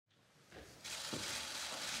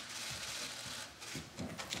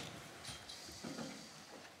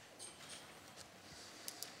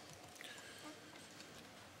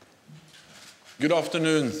Good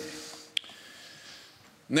afternoon.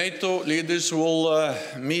 NATO leaders will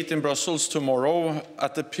meet in Brussels tomorrow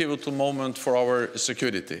at a pivotal moment for our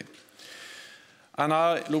security. And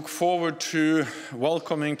I look forward to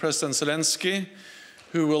welcoming President Zelensky,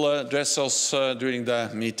 who will address us during the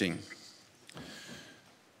meeting.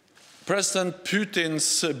 President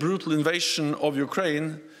Putin's brutal invasion of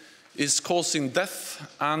Ukraine is causing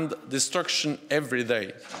death and destruction every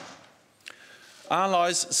day.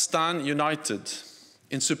 Allies stand united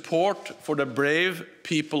in support for the brave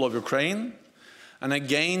people of Ukraine and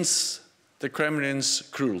against the Kremlin's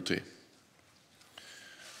cruelty.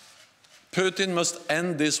 Putin must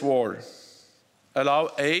end this war,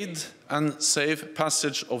 allow aid and safe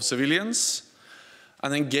passage of civilians,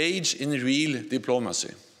 and engage in real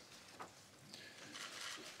diplomacy.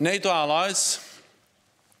 NATO allies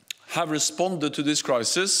have responded to this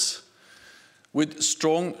crisis with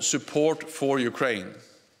strong support for Ukraine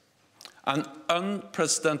and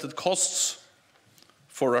unprecedented costs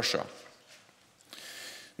for Russia.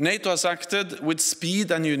 NATO has acted with speed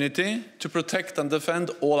and unity to protect and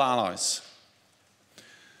defend all allies.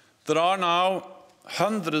 There are now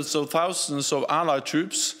hundreds of thousands of allied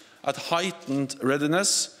troops at heightened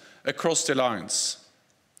readiness across the alliance.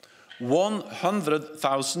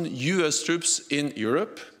 100,000 US troops in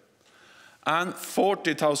Europe and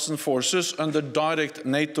 40,000 forces under direct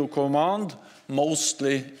NATO command,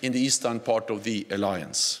 mostly in the eastern part of the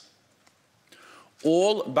alliance.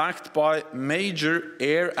 All backed by major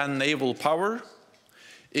air and naval power,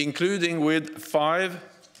 including with 5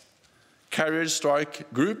 carrier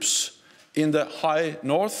strike groups in the high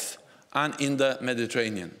north and in the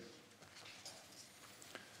Mediterranean.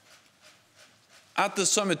 At the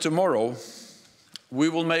summit tomorrow, we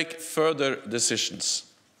will make further decisions.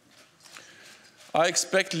 I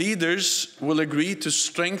expect leaders will agree to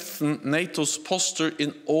strengthen NATO's posture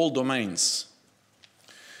in all domains,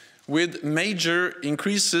 with major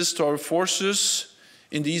increases to our forces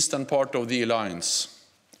in the eastern part of the alliance,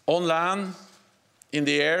 on land, in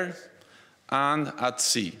the air, and at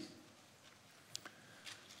sea.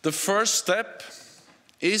 The first step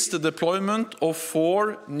is the deployment of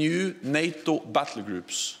 4 new NATO battle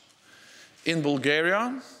groups in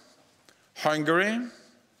Bulgaria, Hungary,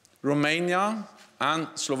 Romania, and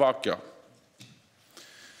Slovakia.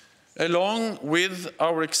 Along with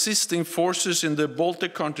our existing forces in the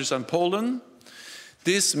Baltic countries and Poland,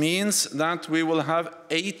 this means that we will have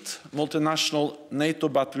 8 multinational NATO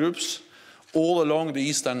battle groups all along the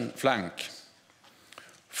eastern flank,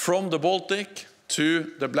 from the Baltic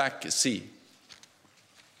to the Black Sea.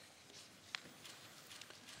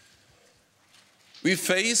 We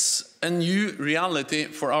face a new reality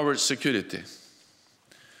for our security.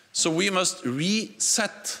 So we must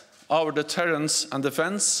reset our deterrence and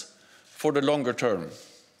defense for the longer term.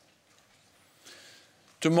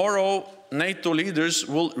 Tomorrow, NATO leaders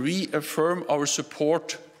will reaffirm our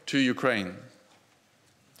support to Ukraine.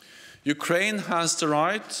 Ukraine has the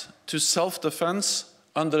right to self-defense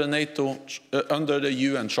under the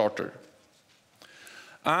UN Charter.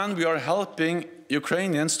 And we are helping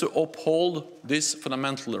Ukrainians to uphold this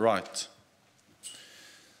fundamental right.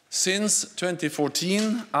 Since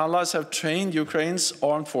 2014, allies have trained Ukraine's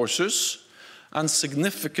armed forces and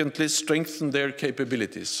significantly strengthened their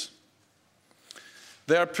capabilities.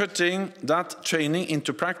 They are putting that training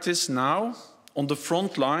into practice now on the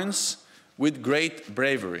front lines with great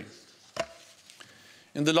bravery.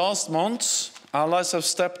 In the last months, allies have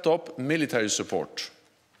stepped up military support,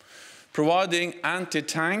 providing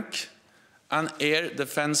anti-tank and air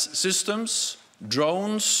defense systems,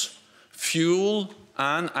 drones, fuel,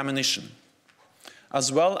 and ammunition,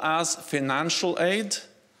 as well as financial aid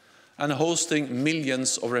and hosting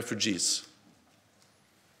millions of refugees.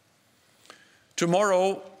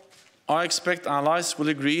 Tomorrow, I expect allies will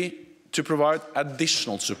agree to provide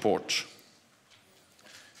additional support,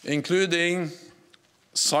 including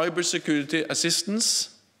cybersecurity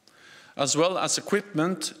assistance, as well as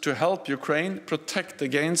equipment to help Ukraine protect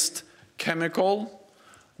against chemical,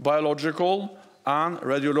 biological, and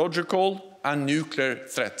radiological and nuclear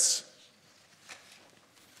threats.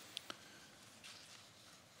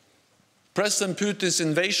 President Putin's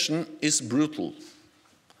invasion is brutal,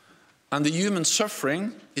 and the human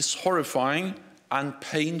suffering is horrifying and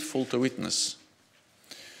painful to witness.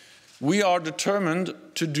 We are determined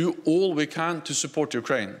to do all we can to support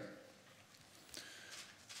Ukraine.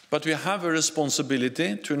 But we have a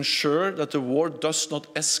responsibility to ensure that the war does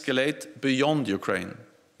not escalate beyond Ukraine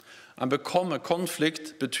and become a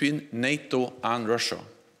conflict between NATO and Russia.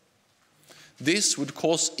 This would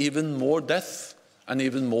cause even more death and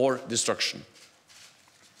even more destruction.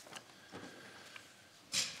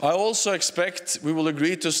 I also expect we will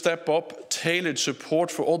agree to step up tailored support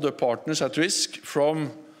for other partners at risk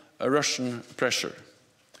from Russian pressure,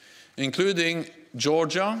 including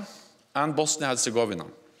Georgia and Bosnia-Herzegovina.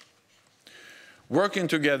 Working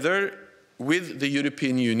together with the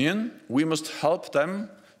European Union, we must help them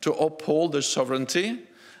to uphold their sovereignty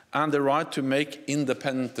and the right to make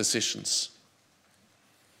independent decisions.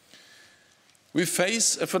 We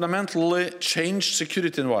face a fundamentally changed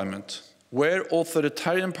security environment where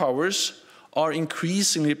authoritarian powers are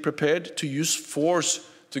increasingly prepared to use force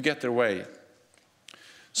to get their way.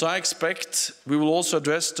 So I expect we will also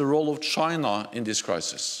address the role of China in this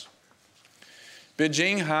crisis.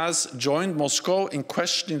 Beijing has joined Moscow in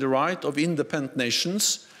questioning the right of independent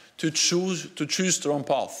nations to choose their own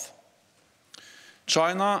path.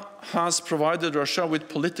 China has provided Russia with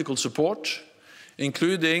political support,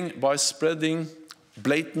 including by spreading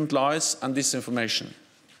blatant lies and disinformation.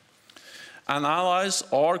 And allies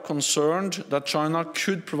are concerned that China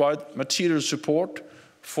could provide material support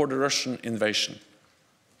for the Russian invasion.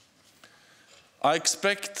 I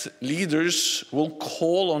expect leaders will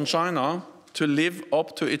call on China to live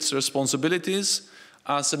up to its responsibilities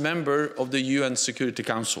as a member of the UN Security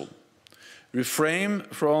Council, refrain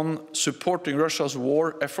from supporting Russia's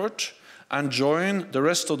war effort, and join the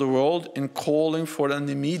rest of the world in calling for an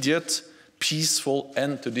immediate, peaceful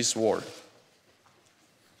end to this war.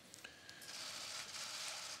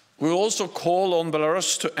 We will also call on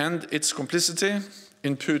Belarus to end its complicity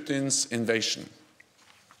in Putin's invasion.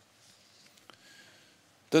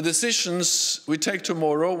 The decisions we take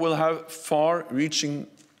tomorrow will have far-reaching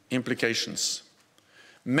implications.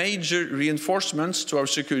 Major reinforcements to our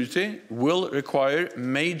security will require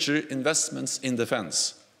major investments in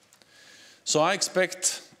defense. So I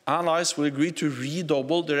expect allies will agree to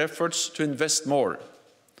redouble their efforts to invest more.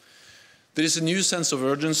 There is a new sense of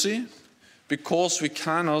urgency because we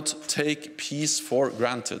cannot take peace for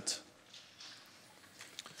granted.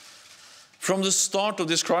 From the start of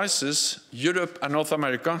this crisis, Europe and North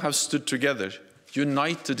America have stood together,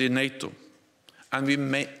 united in NATO, and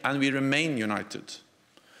we remain united,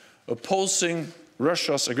 opposing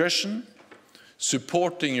Russia's aggression,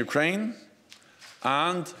 supporting Ukraine,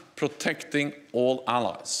 and protecting all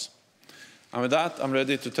allies. And with that, I'm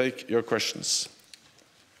ready to take your questions.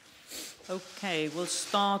 Okay, we'll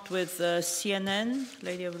start with CNN,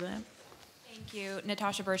 lady over there. Thank you.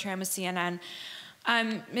 Natasha Bertram with CNN.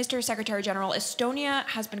 Mr. Secretary General, Estonia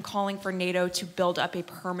has been calling for NATO to build up a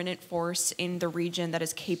permanent force in the region that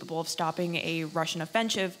is capable of stopping a Russian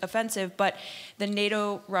offensive, but the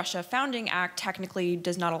NATO-Russia Founding Act technically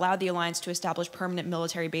does not allow the alliance to establish permanent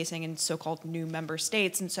military basing in so-called new member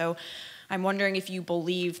states. And so I'm wondering if you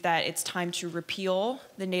believe that it's time to repeal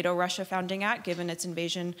the NATO-Russia Founding Act, given its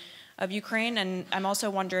invasion of Ukraine. And I'm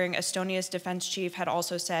also wondering, Estonia's defense chief had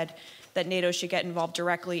also said that NATO should get involved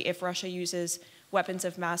directly if Russia uses weapons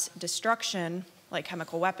of mass destruction, like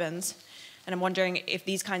chemical weapons. And I'm wondering if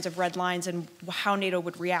these kinds of red lines and how NATO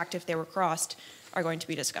would react if they were crossed are going to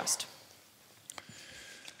be discussed.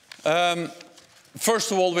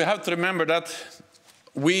 First of all, we have to remember that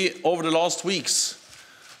we, over the last weeks,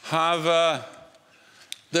 have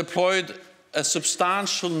deployed a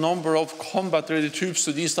substantial number of combat-ready troops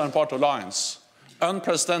to the eastern part of the alliance.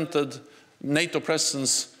 Unprecedented NATO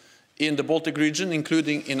presence in the Baltic region,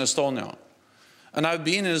 including in Estonia. And I've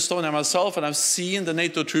been in Estonia myself, and I've seen the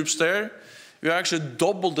NATO troops there. We have actually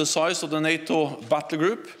doubled the size of the NATO battle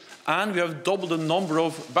group, and we have doubled the number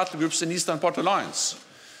of battle groups in the eastern part of the alliance.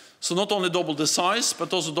 So not only doubled the size,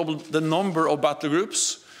 but also doubled the number of battle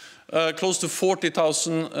groups. Close to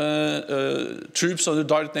 40,000 troops under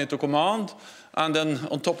direct NATO command, and then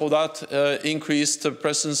on top of that, increased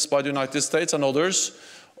presence by the United States and others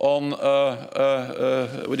on,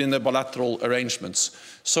 within the bilateral arrangements.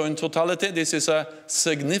 So in totality, this is a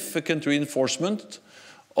significant reinforcement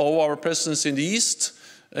of our presence in the east,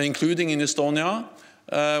 including in Estonia,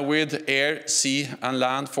 with air, sea and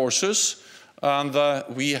land forces. And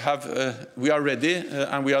we are ready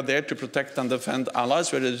and we are there to protect and defend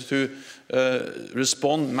allies. We are ready to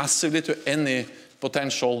respond massively to any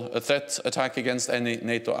potential threat attack against any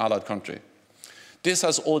NATO allied country. This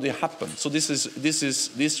has already happened. So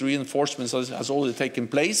this reinforcement has already taken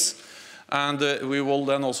place. And we will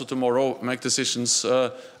then also tomorrow make decisions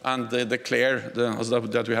and declare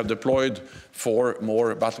that we have deployed 4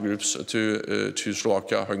 more battle groups to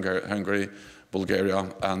Slovakia, Hungary, Bulgaria,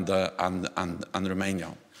 and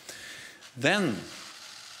Romania. Then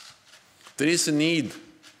there is a need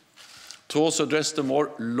to also address the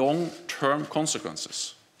more long-term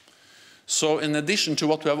consequences. So in addition to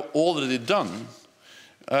what we have already done,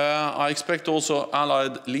 I expect also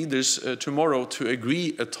Allied leaders tomorrow to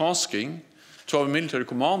agree a tasking to our military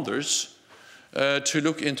commanders to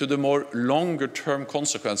look into the more longer-term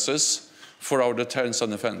consequences for our deterrence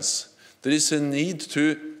and defense. There is a need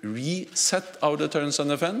to reset our deterrence and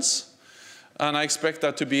defense, and I expect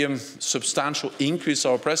that to be a substantial increase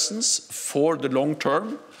of our presence for the long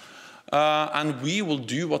term, and we will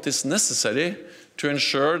do what is necessary to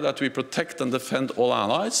ensure that we protect and defend all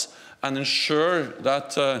allies and ensure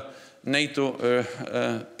that NATO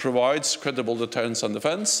provides credible deterrence and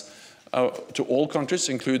defense to all countries,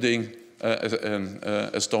 including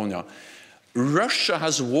Estonia. Russia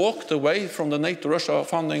has walked away from the NATO-Russia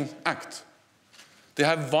Founding Act. They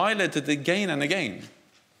have violated it again and again.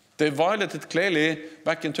 They violated it clearly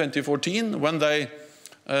back in 2014 when they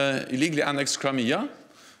illegally annexed Crimea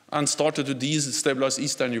and started to destabilize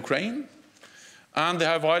eastern Ukraine. And they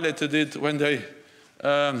have violated it when they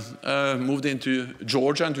moved into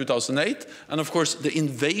Georgia in 2008. And of course, the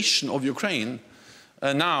invasion of Ukraine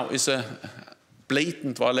now is a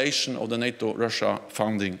blatant violation of the NATO-Russia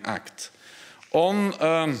Founding Act. On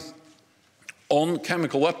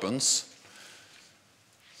chemical weapons,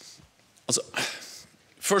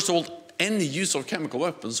 first of all, any use of chemical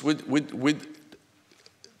weapons would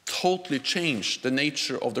totally change the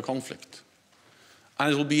nature of the conflict.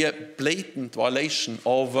 And it will be a blatant violation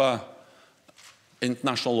of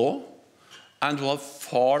international law and will have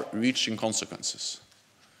far-reaching consequences.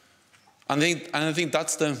 And I think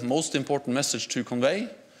that's the most important message to convey,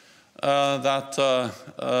 that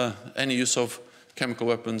any use of chemical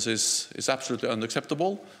weapons is absolutely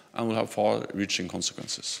unacceptable and will have far-reaching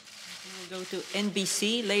consequences. We'll go to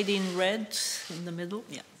NBC, lady in red in the middle.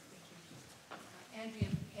 Yeah. Andrea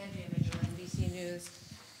Mitchell, NBC News.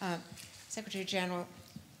 Secretary General,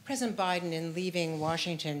 President Biden, in leaving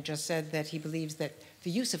Washington, just said that he believes that the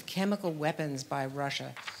use of chemical weapons by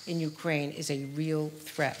Russia in Ukraine is a real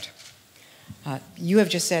threat. You have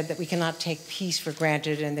just said that we cannot take peace for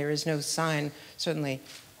granted, and there is no sign, certainly,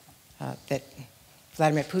 that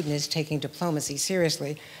Vladimir Putin is taking diplomacy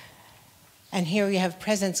seriously. And here you have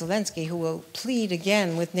President Zelensky, who will plead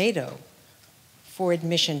again with NATO for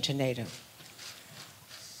admission to NATO.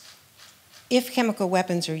 If chemical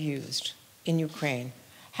weapons are used in Ukraine,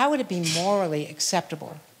 how would it be morally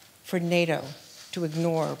acceptable for NATO to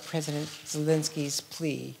ignore President Zelensky's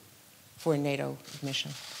plea for NATO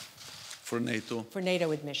admission? For NATO? For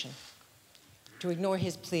NATO admission. To ignore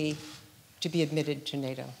his plea to be admitted to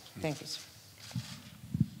NATO. Thank you, sir.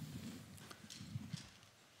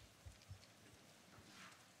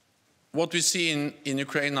 What we see in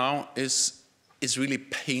Ukraine now is really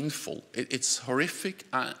painful. It's horrific,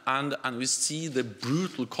 and we see the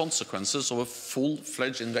brutal consequences of a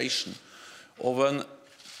full-fledged invasion of a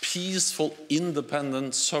peaceful,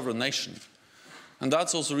 independent, sovereign nation. And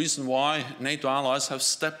that's also the reason why NATO allies have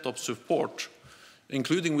stepped up support,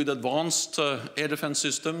 including with advanced air defense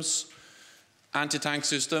systems, anti-tank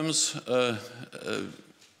systems,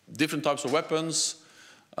 different types of weapons,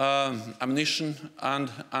 ammunition,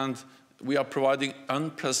 and we are providing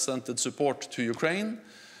unprecedented support to Ukraine.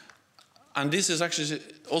 And this is actually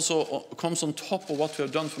also comes on top of what we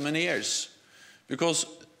have done for many years, because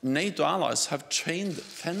NATO allies have trained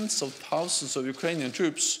tens of thousands of Ukrainian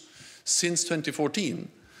troops since 2014.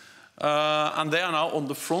 And they are now on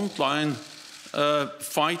the front line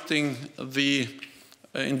fighting the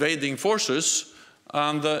invading forces.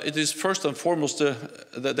 And it is first and foremost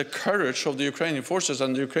the courage of the Ukrainian forces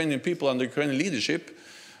and the Ukrainian people and the Ukrainian leadership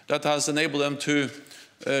that has enabled them to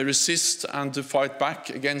resist and to fight back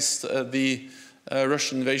against the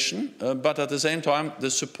Russian invasion. But at the same time, the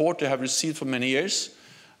support they have received for many years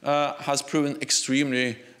has proven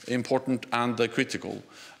extremely important and critical.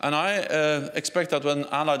 And I expect that when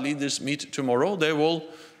Allied leaders meet tomorrow, they will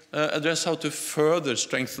address how to further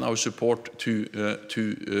strengthen our support to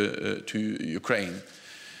Ukraine.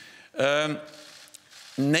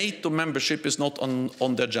 NATO membership is not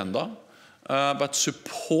on the agenda, but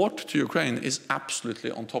support to Ukraine is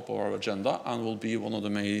absolutely on top of our agenda and will be one of the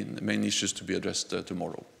main issues to be addressed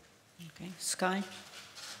tomorrow. Okay, Sky.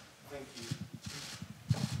 Thank you.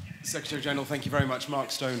 Secretary General, thank you very much.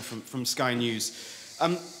 Mark Stone from Sky News.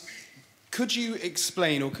 Could you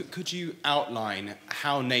explain, or could you outline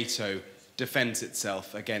how NATO defends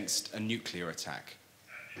itself against a nuclear attack?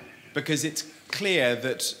 Because it's clear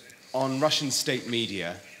that on Russian state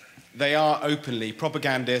media, they are openly,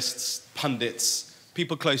 propagandists, pundits,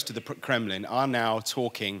 people close to the Kremlin are now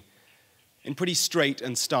talking in pretty straight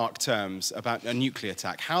and stark terms about a nuclear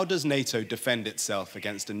attack. How does NATO defend itself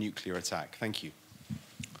against a nuclear attack? Thank you.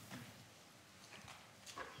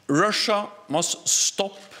 Russia must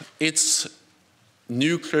stop its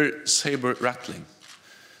nuclear saber rattling.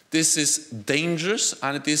 This is dangerous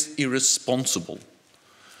and it is irresponsible.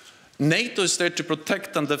 NATO is there to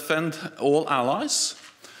protect and defend all allies,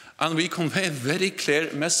 and we convey a very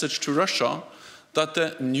clear message to Russia that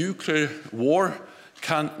the nuclear war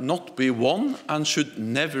cannot be won and should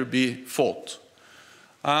never be fought.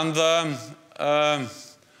 And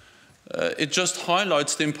it just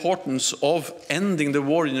highlights the importance of ending the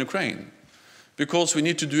war in Ukraine, because we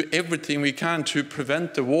need to do everything we can to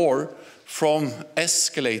prevent the war from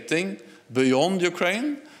escalating beyond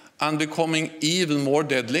Ukraine and becoming even more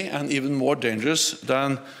deadly and even more dangerous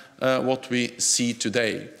than what we see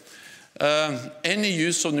today. Any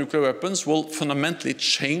use of nuclear weapons will fundamentally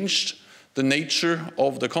change the nature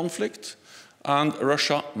of the conflict, and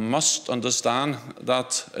Russia must understand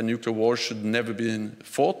that a nuclear war should never be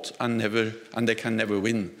fought and they can never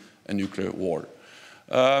win a nuclear war.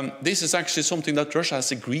 This is actually something that Russia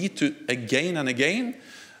has agreed to again and again,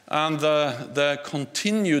 and the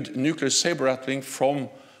continued nuclear saber rattling from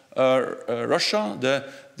Russia,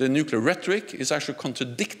 the nuclear rhetoric, is actually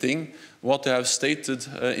contradicting what they have stated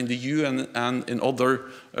in the UN and in other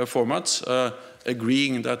formats,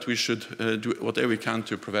 agreeing that we should do whatever we can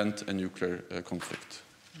to prevent a nuclear conflict.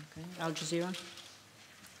 Okay. Al Jazeera.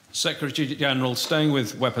 Secretary General, staying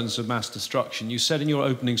with weapons of mass destruction, you said in your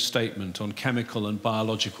opening statement on chemical and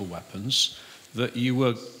biological weapons that you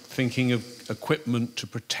were thinking of equipment to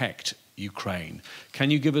protect Ukraine.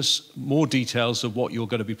 Can you give us more details of what you're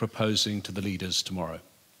going to be proposing to the leaders tomorrow?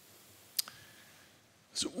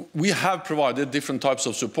 So we have provided different types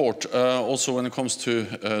of support, also when it comes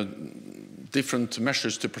to different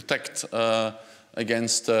measures to protect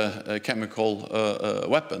against chemical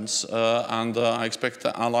weapons. And I expect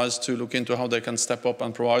the allies to look into how they can step up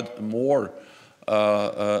and provide more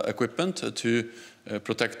equipment to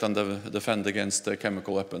protect and defend against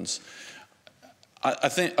chemical weapons.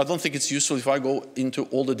 I don't think it's useful if I go into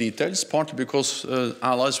all the details, partly because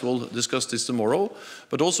allies will discuss this tomorrow,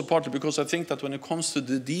 but also partly because I think that when it comes to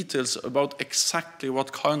the details about exactly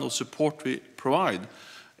what kind of support we provide,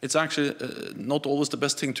 it's actually not always the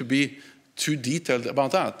best thing to be too detailed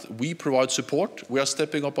about that. We provide support, we are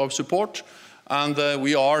stepping up our support, and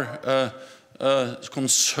we are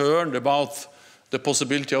concerned about the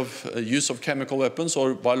possibility of use of chemical weapons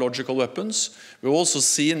or biological weapons. We've also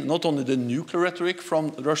seen not only the nuclear rhetoric from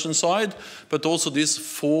the Russian side, but also these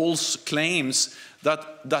false claims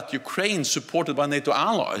that Ukraine, supported by NATO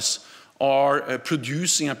allies, are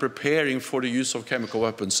producing and preparing for the use of chemical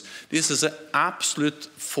weapons. This is an absolute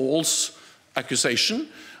false accusation,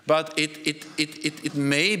 but it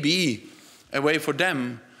may be a way for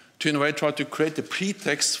them to, in a way, try to create a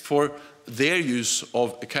pretext for their use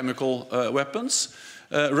of chemical weapons.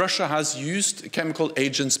 Russia has used chemical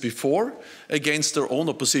agents before against their own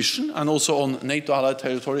opposition and also on NATO allied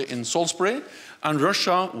territory in Salisbury. And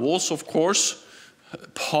Russia was, of course,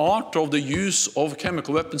 part of the use of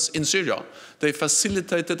chemical weapons in Syria. They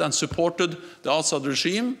facilitated and supported the Assad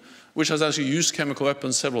regime, which has actually used chemical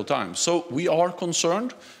weapons several times. So we are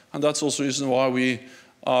concerned, and that's also the reason why we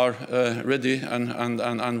are ready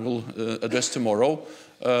and will address tomorrow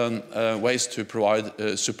ways to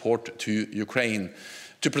provide support to Ukraine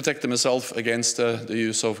to protect themselves against the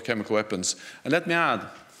use of chemical weapons. And let me add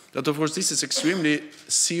that, of course, this is extremely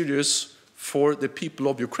serious for the people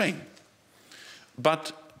of Ukraine.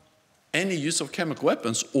 But any use of chemical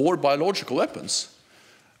weapons or biological weapons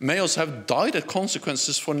may also have direct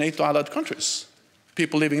consequences for NATO allied countries,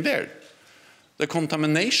 people living there. The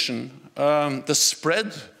contamination, the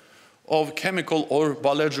spread of chemical or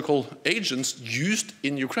biological agents used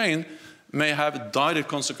in Ukraine may have direct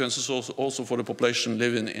consequences also for the population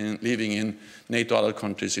living in NATO allied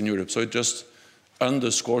countries in Europe. So it just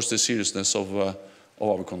underscores the seriousness of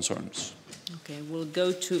our concerns. Okay, we'll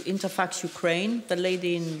go to Interfax Ukraine. The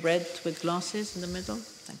lady in red with glasses in the middle.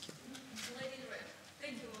 Thank you.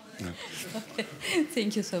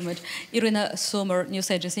 Thank you so much. Irina Sommer,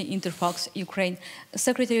 news agency Interfax Ukraine.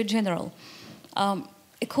 Secretary General,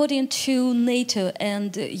 according to NATO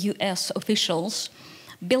and US officials,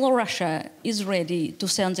 Belarus is ready to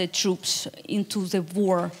send their troops into the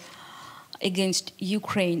war against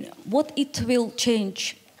Ukraine. What it will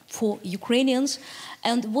change for Ukrainians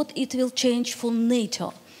and what it will change for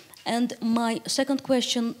NATO? And my second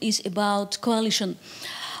question is about coalition.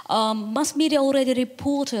 Mass media already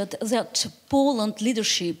reported that Poland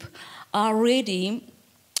leadership are ready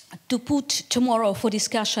to put tomorrow for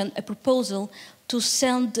discussion a proposal to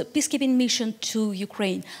send a peacekeeping mission to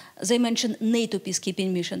Ukraine. They mentioned NATO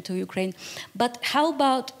peacekeeping mission to Ukraine. But how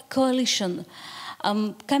about coalition?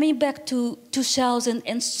 Coming back to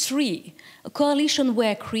 2003, a coalition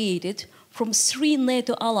were created from 3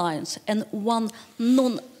 NATO allies and 1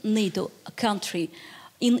 non-NATO country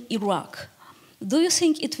in Iraq. Do you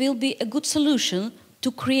think it will be a good solution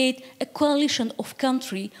to create a coalition of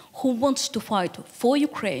countries who wants to fight for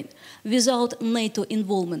Ukraine without NATO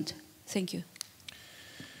involvement? Thank you.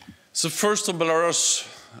 So first of Belarus.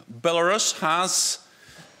 Belarus has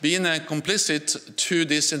been complicit to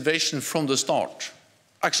this invasion from the start,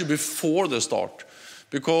 actually before the start,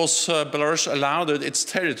 because Belarus allowed its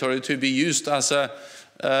territory to be used as a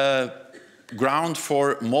ground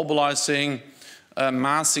for mobilizing,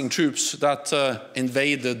 massing troops that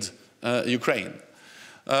invaded Ukraine.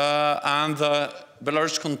 And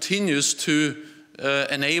Belarus continues to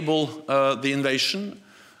enable the invasion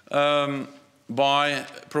by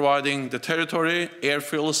providing the territory,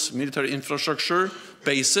 airfields, military infrastructure,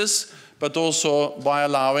 bases, but also by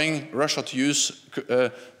allowing Russia to use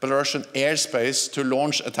Belarusian airspace to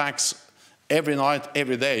launch attacks every night,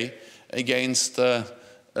 every day against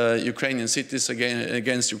Ukrainian cities,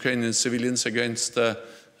 against Ukrainian civilians, against the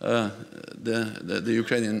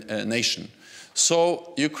Ukrainian nation.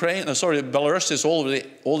 So Belarus is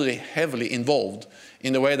already heavily involved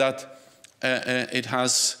in the way that it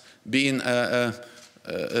has been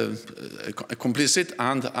complicit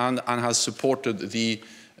and has supported the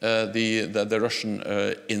Russian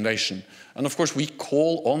invasion. And of course we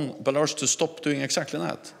call on Belarus to stop doing exactly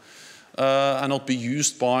that and not be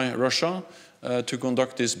used by Russia to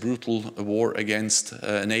conduct this brutal war against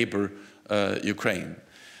a neighbor, Ukraine.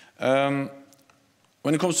 When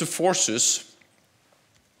it comes to forces,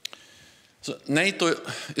 so NATO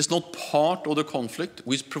is not part of the conflict.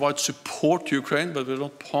 We provide support to Ukraine, but we're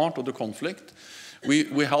not part of the conflict.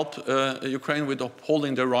 We help Ukraine with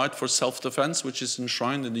upholding their right for self-defense, which is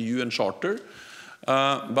enshrined in the UN Charter.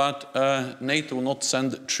 But NATO will not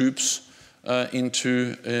send troops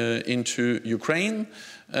into Ukraine.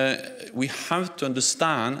 We have to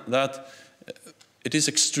understand that it is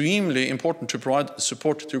extremely important to provide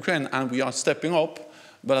support to Ukraine, and we are stepping up.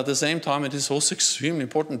 But at the same time, it is also extremely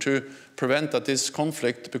important to prevent that this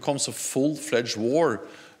conflict becomes a full-fledged war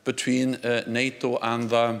between NATO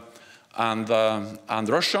and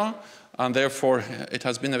Russia. And therefore, it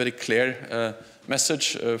has been a very clear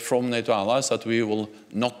message from NATO allies that we will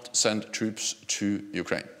not send troops to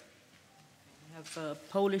Ukraine. We have a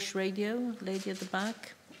Polish radio, lady at the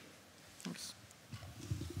back. Oops.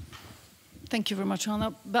 Thank you very much,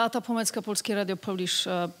 Anna. Beata Pomecka, Polskie Radio, Polish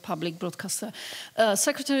public broadcaster.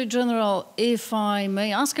 Secretary General, if I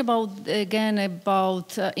may ask again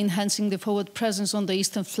about enhancing the forward presence on the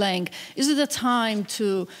eastern flank, is it a time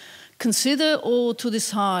to consider or to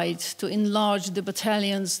decide to enlarge the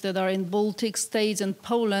battalions that are in Baltic states and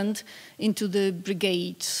Poland into the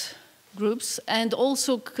brigade groups, and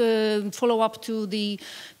also follow up to the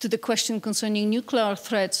question concerning nuclear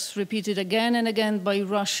threats repeated again and again by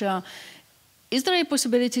Russia? Is there a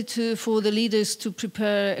possibility for the leaders to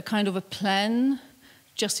prepare a kind of a plan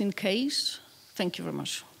just in case? Thank you very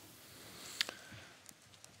much.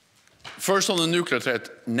 First, on the nuclear threat,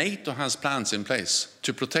 NATO has plans in place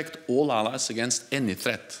to protect all allies against any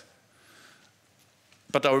threat.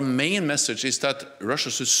 But our main message is that Russia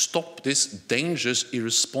should stop this dangerous,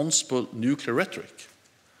 irresponsible nuclear rhetoric.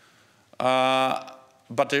 But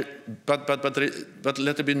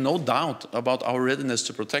let there be no doubt about our readiness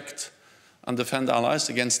to protect and defend allies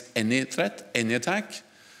against any threat, any attack.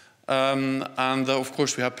 And of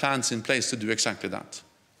course, we have plans in place to do exactly that.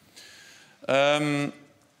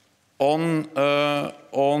 On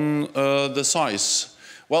the size,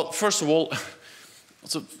 well, first of all,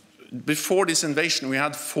 so before this invasion, we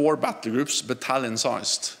had 4 battle groups,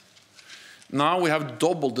 battalion-sized. Now we have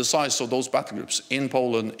doubled the size of those battle groups in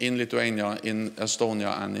Poland, in Lithuania, in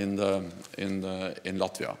Estonia, and in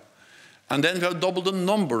Latvia. And then we have doubled the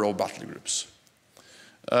number of battle groups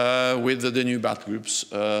with the new battle groups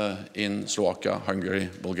in Slovakia, Hungary,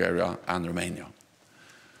 Bulgaria, and Romania,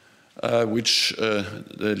 which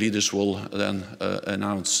the leaders will then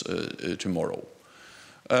announce tomorrow.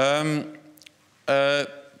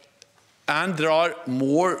 And there are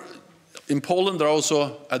more. In Poland, there are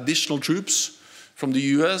also additional troops from the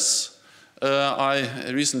US. I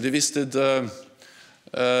recently visited the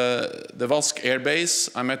Vask Air Base.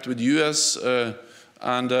 I met with US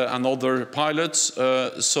and other pilots.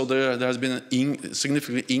 So there has been a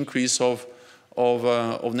significant increase of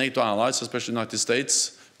NATO allies, especially the United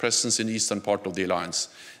States, presence in the eastern part of the alliance.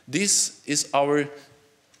 This is our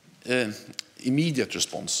immediate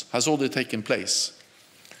response, has already taken place.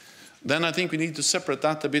 Then I think we need to separate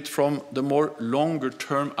that a bit from the more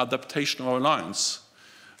longer-term adaptation of our alliance.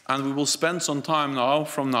 And we will spend some time now,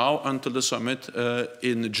 from now until the summit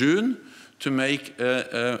in June, to make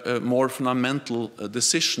more fundamental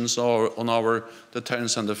decisions on our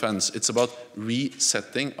deterrence and defense. It's about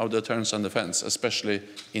resetting our deterrence and defense, especially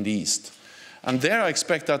in the East. And there I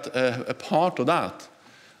expect that a part of that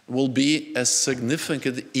will be a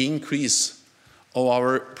significant increase of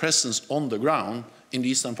our presence on the ground in the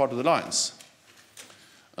eastern part of the alliance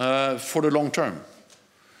for the long term.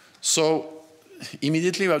 So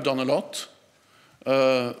immediately we have done a lot.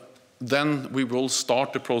 Then we will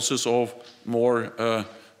start the process of more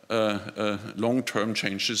long-term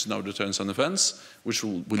changes in our deterrence and defense, which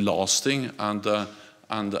will be lasting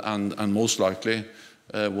and most likely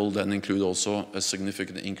will then include also a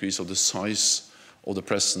significant increase of the size of the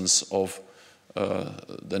presence of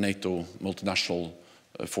the NATO multinational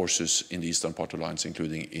forces in the eastern part of the alliance,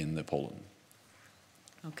 including in Poland.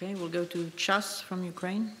 Okay, we'll go to Chas from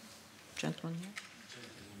Ukraine. Gentleman here.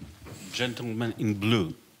 Gentleman in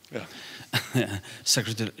blue. Yeah.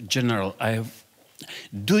 Secretary General,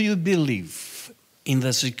 do you believe in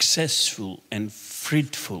the successful and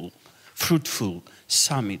fruitful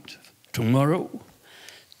summit tomorrow,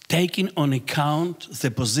 taking on account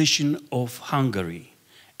the position of Hungary?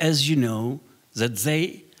 As you know, that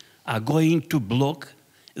they are going to block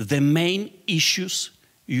the main issues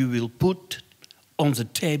you will put on the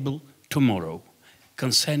table tomorrow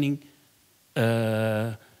concerning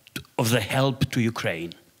of the help to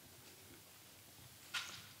Ukraine.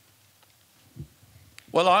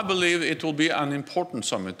 Well, I believe it will be an important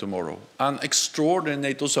summit tomorrow, an extraordinary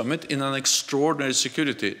NATO summit in an extraordinary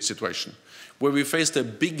security situation, where we face the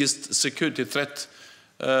biggest security threat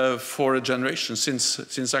for a generation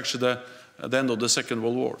since actually the end of the Second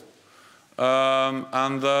World War.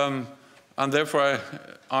 And therefore,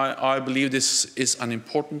 I believe this is an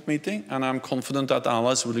important meeting, and I'm confident that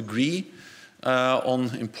allies will agree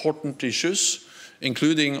on important issues,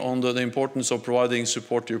 including on the importance of providing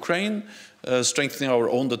support to Ukraine, strengthening our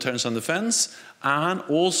own deterrence and defense, and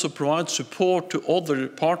also provide support to other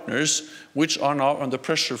partners which are now under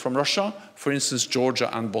pressure from Russia, for instance, Georgia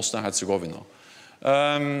and Bosnia-Herzegovina.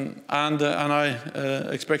 And I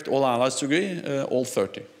expect all allies to agree, all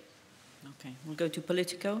 30. Okay, we'll go to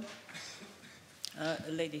Politico.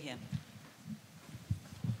 A lady here.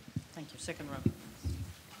 Thank you, second row.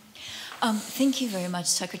 Thank you very much,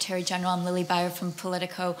 Secretary General. I'm Lily Bayer from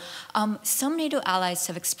Politico. Some NATO allies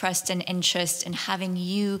have expressed an interest in having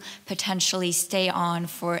you potentially stay on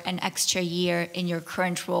for an extra year in your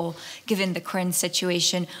current role, given the current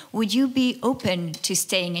situation. Would you be open to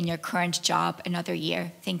staying in your current job another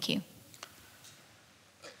year? Thank you.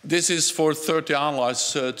 This is for 30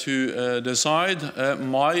 allies to decide.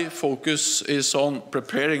 My focus is on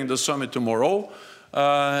preparing the summit tomorrow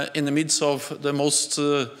in the midst of the most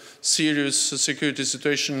serious security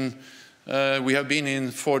situation we have been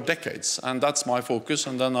in for decades. And that's my focus,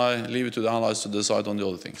 and then I leave it to the allies to decide on the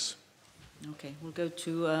other things. Okay, we'll go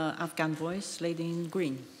to Afghan Voice, lady in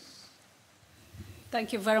green.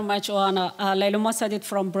 Thank you very much, Oana. Leila Mossadid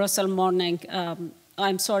from Brussels Morning.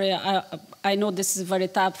 I'm sorry, I know this is a very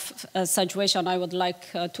tough situation. I would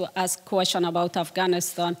like to ask a question about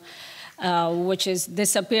Afghanistan, which is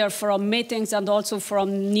disappeared from meetings and also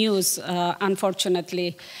from news,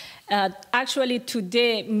 unfortunately. Actually,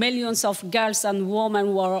 today, millions of girls and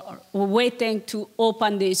women were waiting to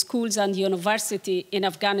open the schools and university in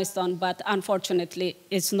Afghanistan, but unfortunately,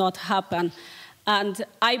 it's not happened. And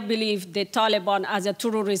I believe the Taliban, as a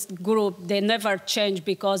terrorist group, they never changed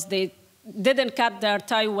because they didn't cut their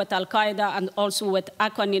tie with Al-Qaeda and also with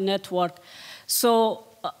Akani network. So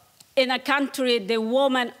in a country, the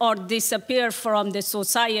women are disappeared from the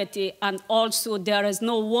society, and also there is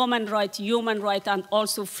no woman right, human right, and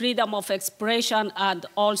also freedom of expression, and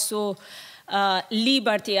also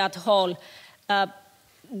liberty at all.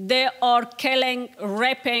 They are killing,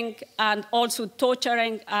 raping, and also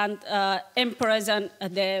torturing and imprison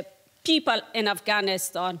the people in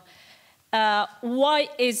Afghanistan. Why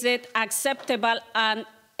is it acceptable and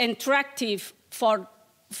attractive for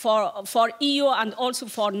EU and also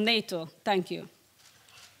for NATO? Thank you.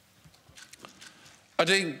 I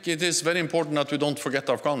think it is very important that we don't forget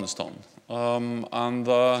Afghanistan.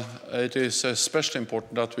 It is especially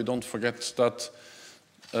important that we don't forget that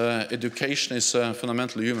education is a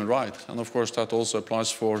fundamental human right. And of course, that also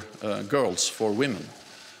applies for girls, for women.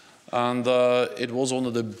 And it was one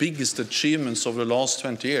of the biggest achievements of the last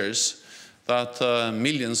 20 years that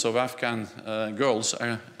millions of Afghan girls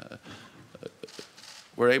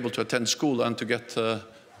were able to attend school and to get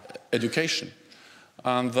education.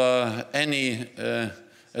 And any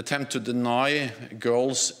attempt to deny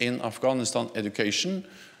girls in Afghanistan education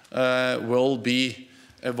will be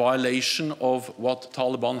a violation of what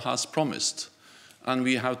Taliban has promised. and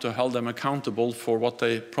we have to hold them accountable for what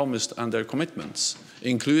they promised and their commitments,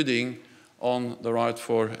 including on the right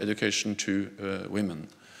for education to women.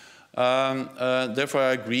 Therefore,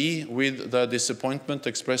 I agree with the disappointment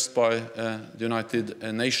expressed by the United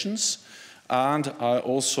Nations, and I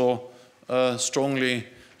also strongly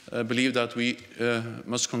believe that we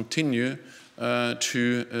must continue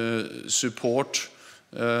to support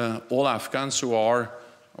all Afghans who are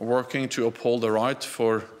working to uphold the right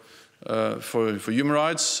for human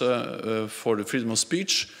rights, for the freedom of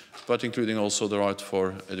speech, but including also the right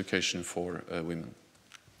for education for women.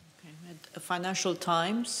 Okay. Financial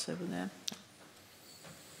Times over there.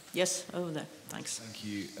 Yes, over there. Thanks.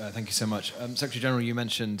 Thank you so much. Secretary General, you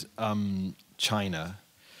mentioned China.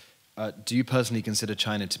 Do you personally consider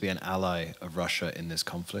China to be an ally of Russia in this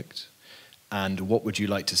conflict? And what would you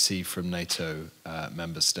like to see from NATO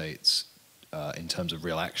member states in terms of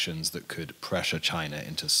real actions that could pressure China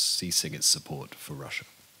into ceasing its support for Russia?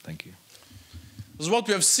 Thank you. So what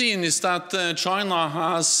we have seen is that China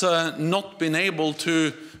has not been able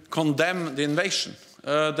to condemn the invasion.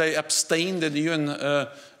 They abstained in the UN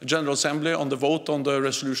General Assembly on the vote on the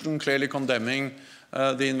resolution clearly condemning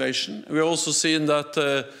the invasion. We've also seen that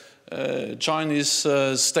Chinese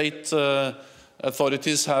state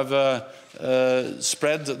authorities have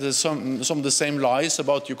spread some of the same lies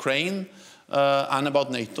about Ukraine and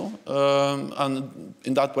about NATO, and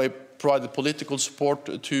in that way provided political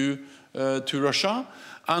support to Russia.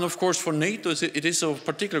 And of course for NATO it is of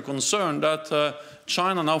particular concern that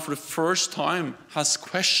China now for the first time has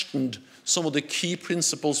questioned some of the key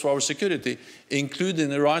principles for our security, including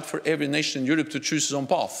the right for every nation in Europe to choose its own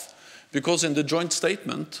path. Because in the joint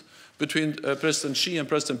statement between President Xi and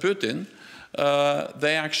President Putin,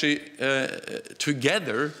 they actually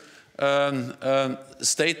together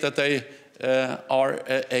state that they are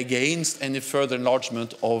against any further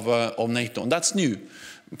enlargement of NATO. And that's new.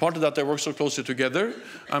 Partly that they work so closely together,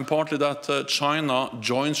 and partly that China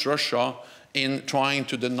joins Russia in trying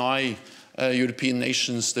to deny European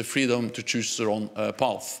nations the freedom to choose their own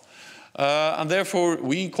path. And therefore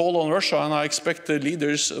we call on Russia, and I expect the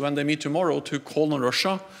leaders when they meet tomorrow to call on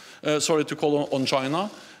Russia, to call on China,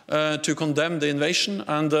 to condemn the invasion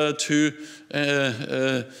and to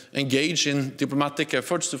engage in diplomatic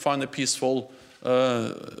efforts to find a peaceful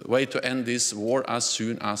way to end this war as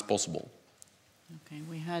soon as possible. Okay,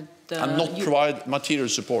 we had and not provide material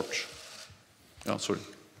support. Yeah, sorry.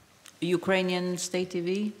 Ukrainian State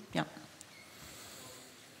TV. Yeah.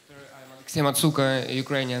 Alexey Matsuka,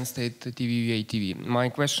 Ukrainian State TV. My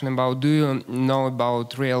question about: do you know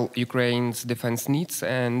about real Ukraine's defense needs,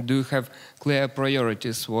 and do you have clear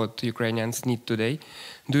priorities what Ukrainians need today?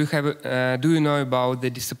 Do you know about the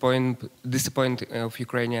disappointment of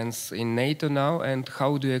Ukrainians in NATO now, and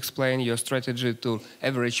how do you explain your strategy to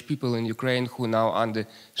average people in Ukraine who now under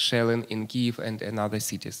shelling in Kyiv and in other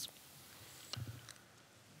cities?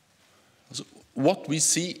 What we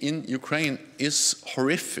see in Ukraine is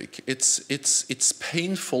horrific. It's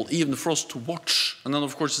painful even for us to watch, and then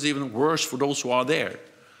of course it's even worse for those who are there.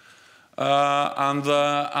 And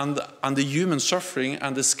the human suffering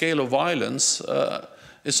and the scale of violence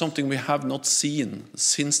is something we have not seen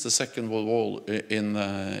since the Second World War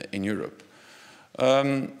in Europe.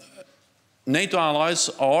 NATO allies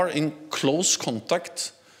are in close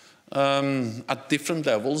contact at different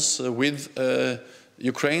levels with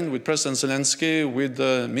Ukraine, with President Zelensky, with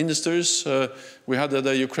ministers. We had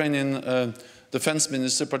the Ukrainian defense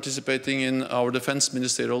minister participating in our defense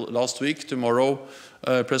ministerial last week. Tomorrow,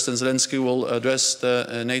 President Zelensky will address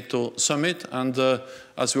the NATO summit, and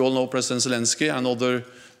as we all know, President Zelensky and other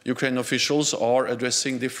Ukrainian officials are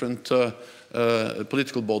addressing different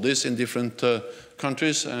political bodies in different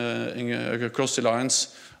countries across the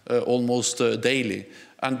alliance almost daily.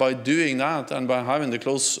 And by doing that, and by having the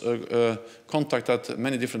close contact at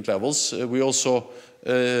many different levels, we also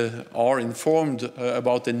are informed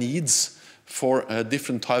about the needs for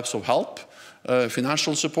different types of help,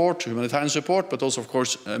 financial support, humanitarian support, but also, of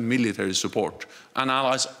course, military support. And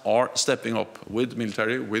allies are stepping up with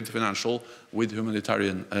military, with financial, with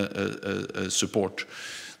humanitarian support.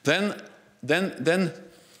 Then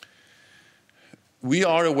we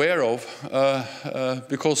are aware of,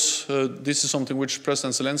 because this is something which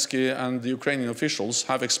President Zelensky and the Ukrainian officials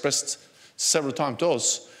have expressed several times to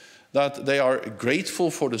us, that they are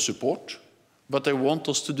grateful for the support, but they want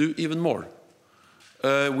us to do even more.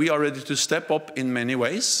 We are ready to step up in many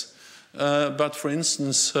ways, but for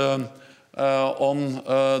instance, on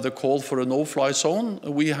the call for a no-fly zone,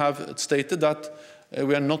 we have stated that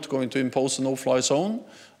we are not going to impose a no-fly zone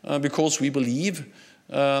because we believe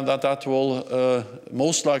that will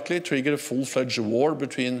most likely trigger a full-fledged war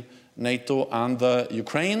between NATO and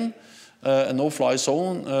Ukraine. A no-fly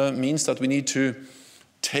zone means that we need to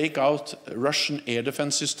take out Russian air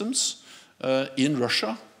defense systems in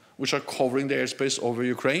Russia, which are covering the airspace over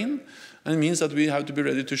Ukraine. And it means that we have to be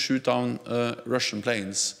ready to shoot down Russian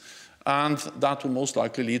planes. And that will most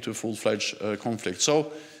likely lead to a full-fledged conflict.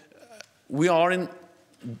 So we are in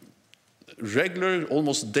regular,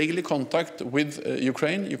 almost daily contact with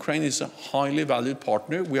Ukraine. Ukraine is a highly valued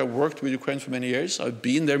partner. We have worked with Ukraine for many years. I've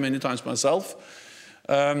been there many times myself.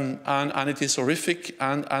 And it is horrific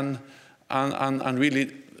and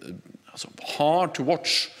really hard to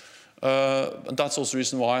watch. And that's also the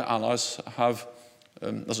reason why allies have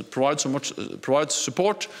provide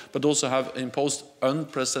support, but also have imposed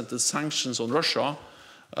unprecedented sanctions on Russia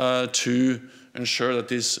to ensure that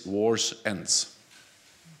this war ends.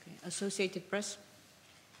 Okay. Associated Press.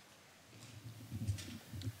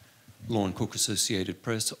 Lauren Cook, Associated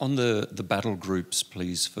Press. On the battle groups,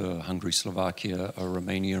 please, for Hungary, Slovakia,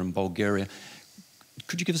 Romania and Bulgaria,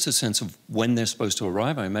 could you give us a sense of when they're supposed to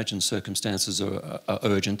arrive? I imagine circumstances are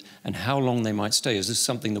urgent, and how long they might stay. Is this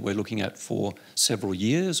something that we're looking at for several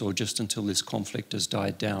years, or just until this conflict has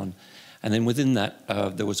died down? And then within that,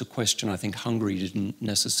 there was a question, I think Hungary didn't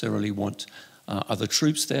necessarily want other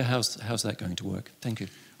troops there. How's that going to work? Thank you.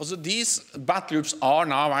 Also, these battle groups are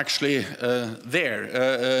now actually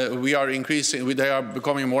there. We are increasing, they are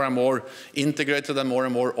becoming more and more integrated and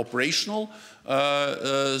more operational.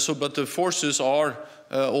 But the forces are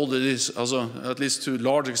already, also, at least to a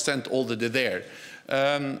large extent, already there.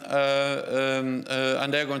 And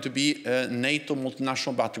they're going to be NATO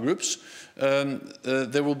multinational battle groups.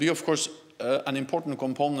 There will be, of course, an important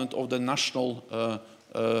component of the national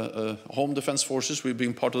home defense forces will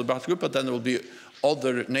be part of the battle group, but then there will be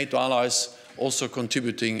other NATO allies also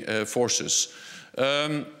contributing forces.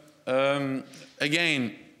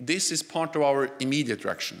 Again, this is part of our immediate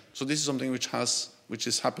reaction. So this is something which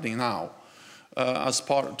is happening now,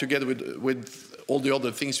 together with all the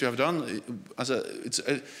other things we have done.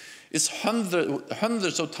 It's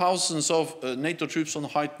hundreds of thousands of NATO troops on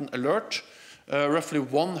heightened alert, roughly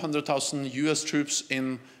 100,000 US troops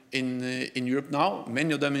in Europe now,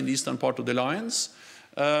 many of them in the eastern part of the alliance.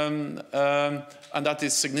 And that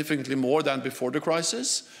is significantly more than before the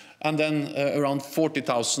crisis. And then around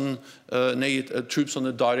 40,000 troops on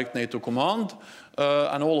the direct NATO command.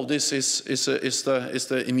 And all of this is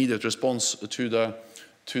the immediate response to the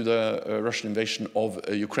Russian invasion of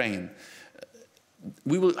Ukraine.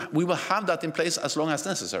 We will have that in place as long as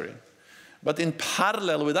necessary. But in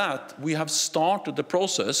parallel with that, we have started the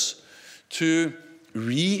process to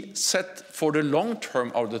reset for the long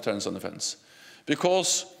term our deterrence and defense.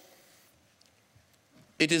 Because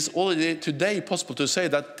it is already today possible to say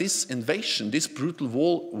that this invasion, this brutal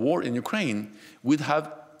war in Ukraine, would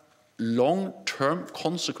have long-term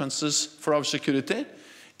consequences for our security.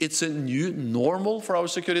 It's a new normal for our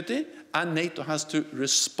security, and NATO has to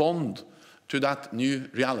respond to that new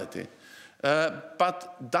reality.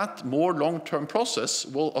 But that more long-term process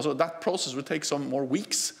will take some more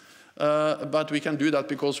weeks. But we can do that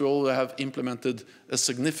because we already have implemented a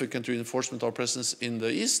significant reinforcement of our presence in the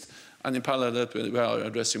east, and in parallel that we are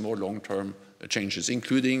addressing more long-term changes,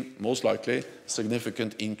 including, most likely,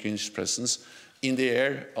 significant increased presence in the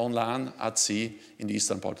air, on land, at sea, in the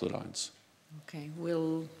eastern part of the alliance. Okay,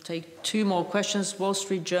 we'll take two more questions, Wall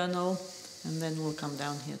Street Journal, and then we'll come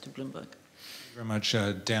down here to Bloomberg. Thank you very much.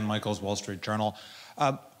 Dan Michaels, Wall Street Journal.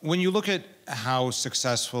 When you look at how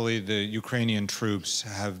successfully the Ukrainian troops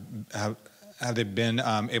have they been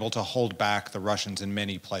able to hold back the Russians in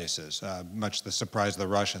many places, much to the surprise of the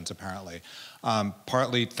Russians, apparently,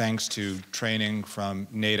 partly thanks to training from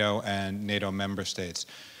NATO and NATO member states.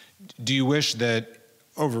 Do you wish that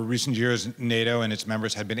over recent years NATO and its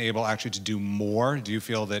members had been able actually to do more? Do you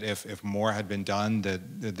feel that if more had been done, that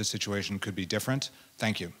the situation could be different?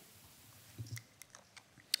 Thank you.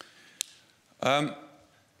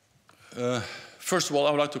 First of all,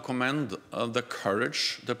 I would like to commend the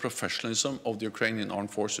courage, the professionalism of the Ukrainian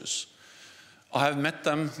armed forces. I have met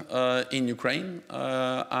them in Ukraine,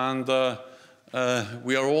 and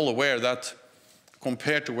we are all aware that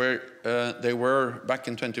compared to where they were back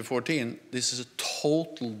in 2014, this is a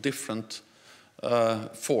total different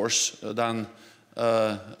force than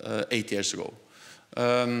 8 years ago.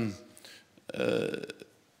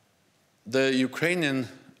 The Ukrainian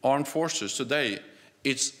armed forces today,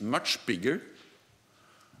 it's much bigger,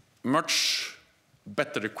 much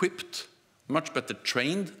better equipped, much better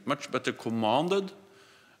trained, much better commanded.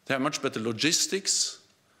 They have much better logistics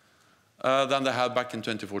than they had back in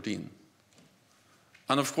 2014.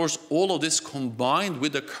 And of course, all of this combined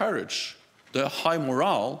with the courage, the high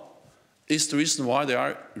morale, is the reason why they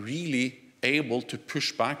are really able to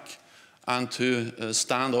push back and to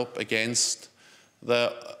stand up against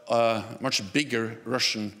the much bigger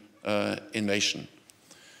Russian invasion.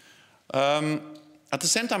 At the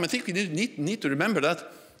same time, I think we need to remember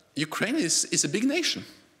that Ukraine is a big nation.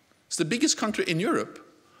 It's the biggest country in Europe,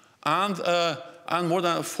 and more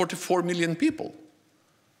than 44 million people.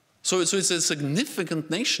 So it's a significant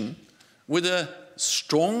nation with a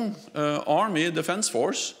strong army defense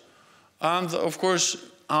force. And of course,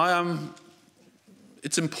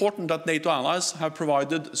 it's important that NATO allies have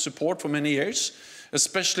provided support for many years,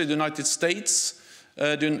 especially the United States,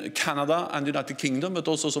 Canada and the United Kingdom, but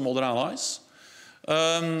also some other allies.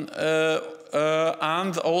 And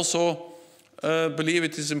also believe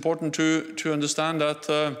it is important to understand that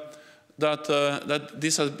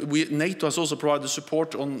NATO has also provided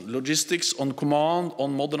support on logistics, on command,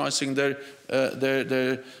 on modernizing the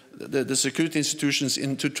security institutions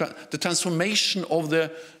into the transformation of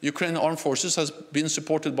the Ukrainian armed forces has been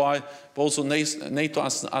supported by also NATO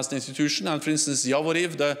as an institution. And for instance,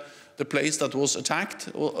 Yavoriv, the place that was attacked,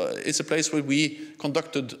 is a place where we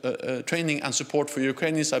conducted training and support for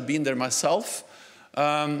Ukrainians. I've been there myself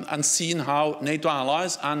and seen how NATO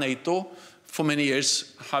allies and NATO for many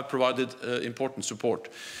years have provided important support.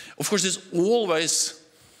 Of course, it's always,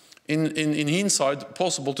 in hindsight,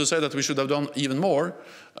 possible to say that we should have done even more.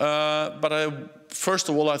 But first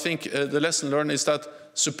of all, I think the lesson learned is that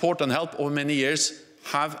support and help over many years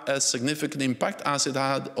have a significant impact, as it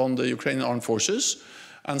had on the Ukrainian armed forces.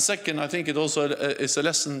 And second, I think it also is a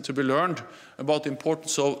lesson to be learned about the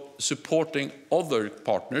importance of supporting other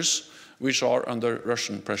partners which are under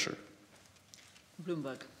Russian pressure.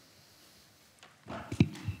 Bloomberg.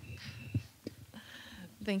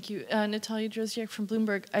 Thank you. Natalia Drozdyak from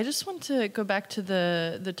Bloomberg. I just want to go back to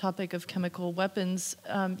the topic of chemical weapons.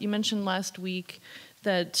 You mentioned last week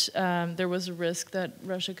that there was a risk that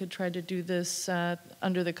Russia could try to do this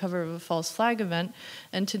under the cover of a false flag event.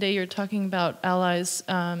 And today you're talking about allies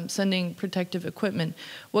sending protective equipment.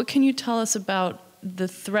 What can you tell us about the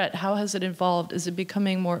threat? How has it evolved? Is it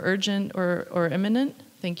becoming more urgent or imminent?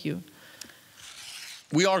 Thank you.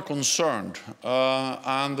 We are concerned,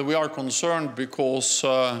 and we are concerned because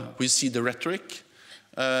we see the rhetoric.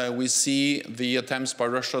 We see the attempts by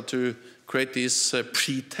Russia to create this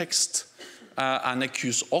pretext and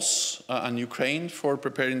accuse us and Ukraine for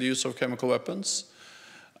preparing the use of chemical weapons.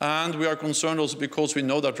 And we are concerned also because we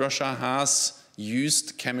know that Russia has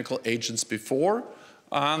used chemical agents before,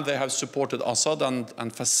 and they have supported Assad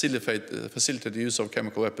and facilitated the use of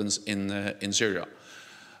chemical weapons in Syria.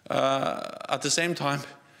 At the same time,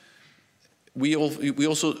 we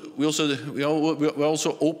also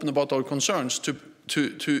open about our concerns to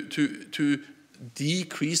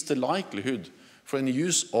decrease the likelihood for any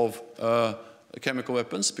use of chemical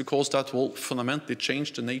weapons, because that will fundamentally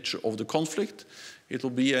change the nature of the conflict. It will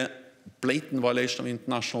be a blatant violation of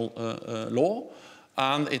international law,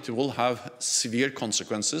 and it will have severe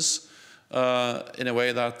consequences in a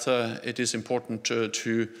way that it is important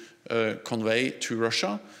to convey to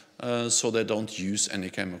Russia so they don't use any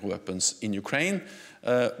chemical weapons in Ukraine,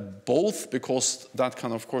 both because that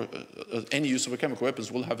can, of course, any use of chemical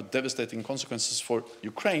weapons will have devastating consequences for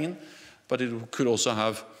Ukraine, but it could also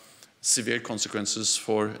have severe consequences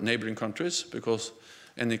for neighboring countries, because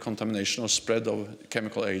any contamination or spread of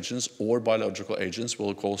chemical agents or biological agents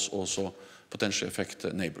will also potentially affect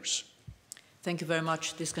neighbors. Thank you very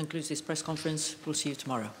much. This concludes this press conference. We'll see you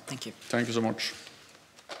tomorrow. Thank you. Thank you so much.